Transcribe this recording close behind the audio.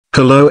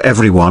Hello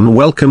everyone,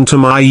 welcome to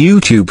my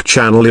YouTube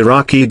channel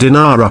Iraqi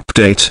Dinar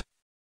Update.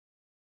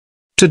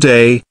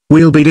 Today,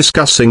 we'll be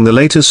discussing the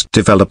latest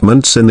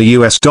developments in the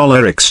US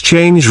dollar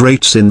exchange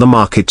rates in the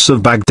markets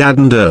of Baghdad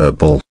and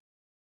Erbil.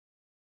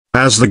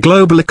 As the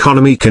global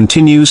economy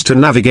continues to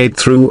navigate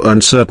through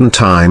uncertain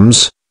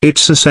times,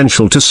 it's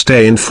essential to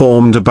stay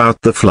informed about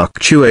the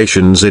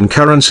fluctuations in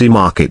currency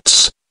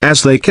markets,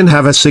 as they can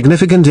have a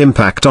significant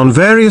impact on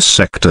various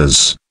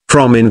sectors,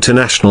 from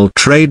international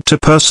trade to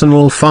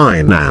personal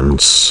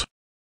finance.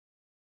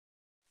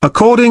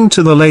 According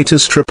to the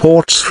latest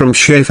reports from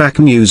Shafaq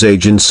News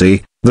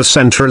Agency, the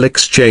central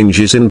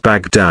exchanges in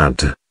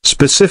Baghdad,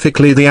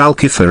 specifically the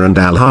Al-Kifir and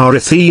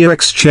Al-Harithiyya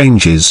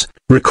exchanges,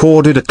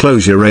 recorded a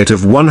closure rate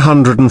of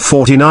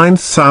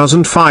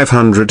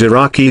 149,500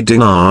 Iraqi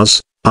dinars,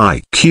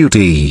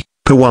 IQD,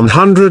 per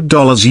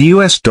 $100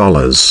 US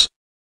dollars.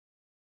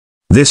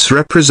 This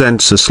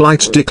represents a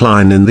slight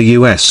decline in the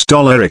US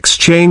dollar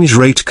exchange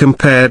rate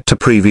compared to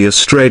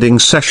previous trading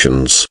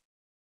sessions.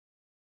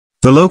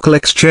 The local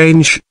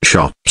exchange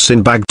shops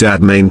in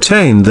Baghdad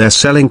maintained their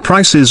selling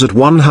prices at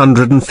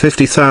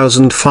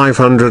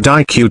 150,500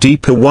 IQD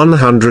per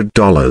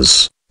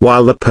 $100,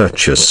 while the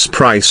purchase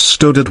price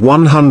stood at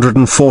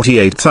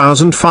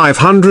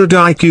 148,500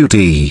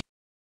 IQD.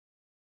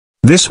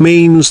 This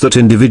means that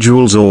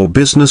individuals or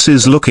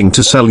businesses looking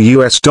to sell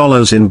US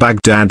dollars in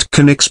Baghdad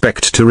can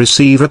expect to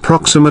receive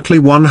approximately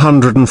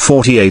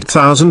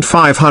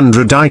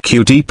 148,500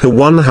 IQD per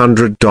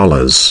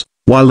 $100,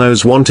 while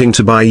those wanting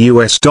to buy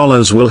US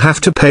dollars will have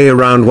to pay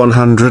around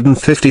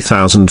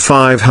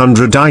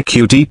 150,500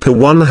 IQD per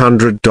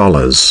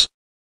 $100.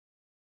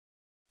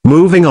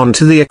 Moving on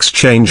to the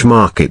exchange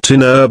market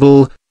in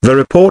Erbil, the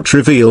report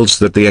reveals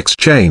that the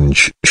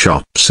exchange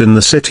shops in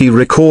the city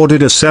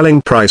recorded a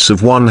selling price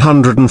of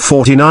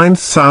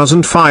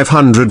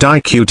 149,500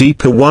 IQD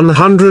per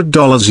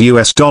 $100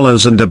 US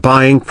dollars and a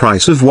buying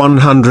price of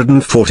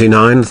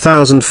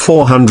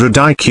 149,400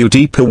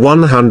 IQD per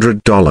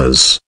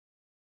 $100.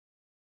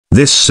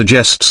 This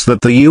suggests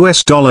that the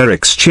US dollar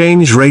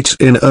exchange rate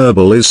in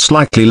Erbil is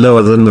slightly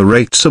lower than the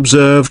rates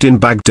observed in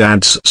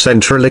Baghdad's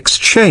central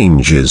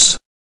exchanges.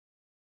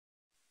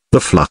 The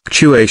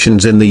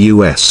fluctuations in the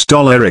US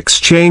dollar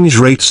exchange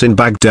rates in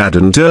Baghdad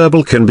and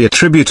Erbil can be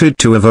attributed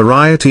to a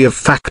variety of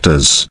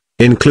factors,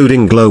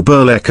 including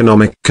global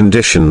economic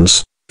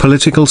conditions,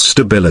 political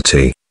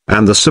stability,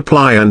 and the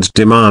supply and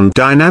demand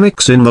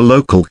dynamics in the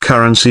local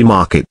currency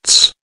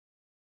markets.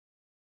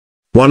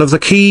 One of the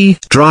key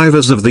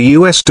drivers of the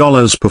US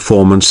dollar's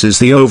performance is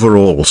the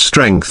overall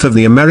strength of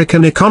the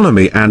American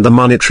economy and the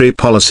monetary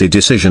policy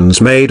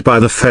decisions made by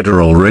the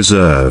Federal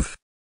Reserve.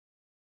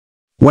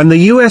 When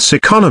the US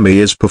economy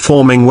is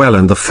performing well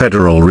and the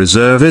Federal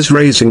Reserve is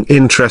raising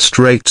interest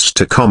rates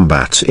to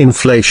combat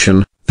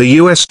inflation, the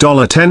US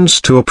dollar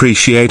tends to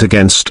appreciate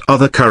against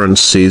other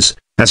currencies,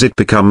 as it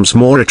becomes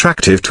more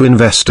attractive to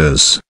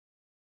investors.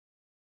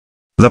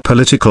 The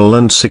political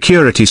and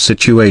security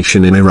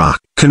situation in Iraq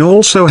can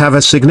also have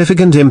a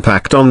significant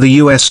impact on the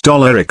US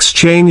dollar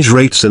exchange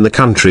rates in the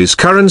country's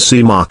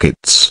currency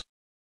markets.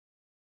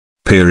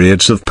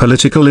 Periods of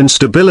political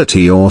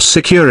instability or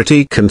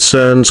security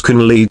concerns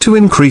can lead to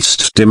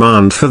increased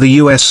demand for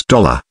the US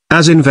dollar,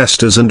 as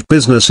investors and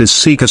businesses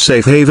seek a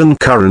safe haven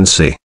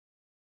currency.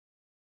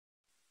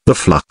 The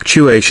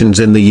fluctuations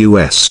in the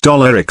US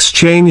dollar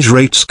exchange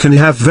rates can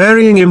have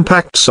varying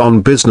impacts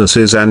on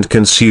businesses and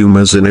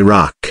consumers in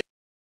Iraq.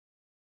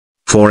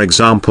 For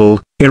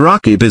example,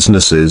 Iraqi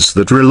businesses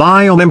that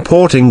rely on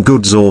importing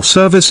goods or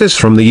services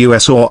from the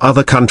US or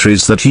other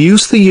countries that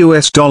use the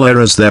US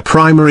dollar as their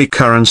primary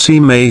currency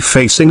may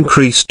face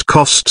increased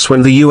costs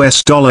when the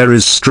US dollar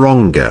is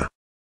stronger.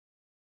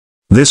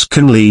 This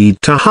can lead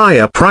to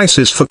higher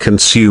prices for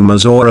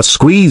consumers or a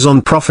squeeze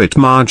on profit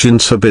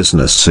margins for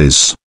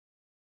businesses.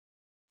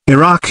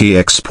 Iraqi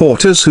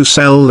exporters who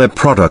sell their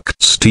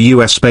products to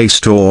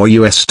US-based or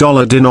US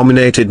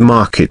dollar-denominated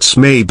markets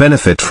may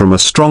benefit from a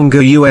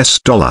stronger US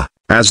dollar,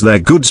 as their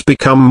goods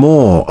become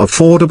more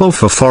affordable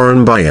for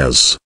foreign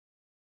buyers.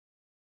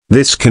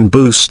 This can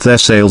boost their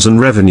sales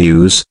and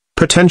revenues,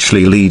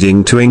 potentially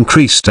leading to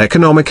increased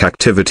economic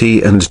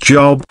activity and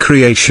job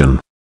creation.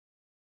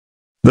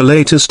 The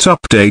latest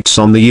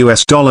updates on the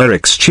US dollar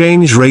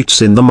exchange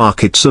rates in the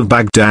markets of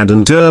Baghdad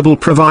and Erbil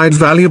provide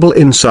valuable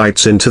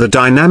insights into the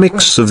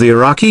dynamics of the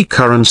Iraqi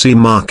currency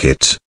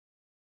market.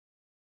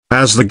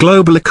 As the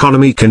global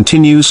economy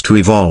continues to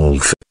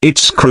evolve,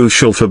 it's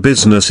crucial for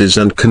businesses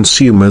and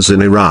consumers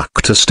in Iraq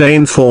to stay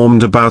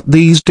informed about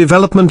these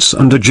developments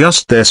and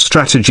adjust their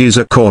strategies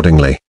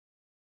accordingly.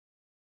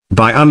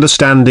 By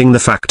understanding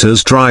the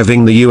factors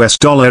driving the US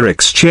dollar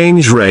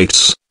exchange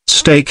rates,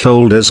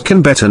 stakeholders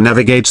can better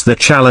navigate the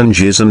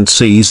challenges and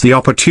seize the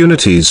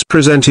opportunities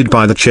presented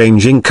by the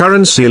changing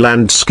currency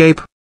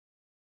landscape.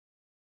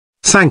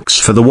 Thanks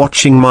for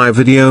watching my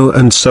video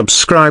and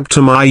subscribe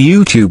to my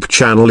YouTube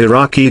channel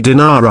Iraqi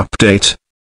Dinar Update.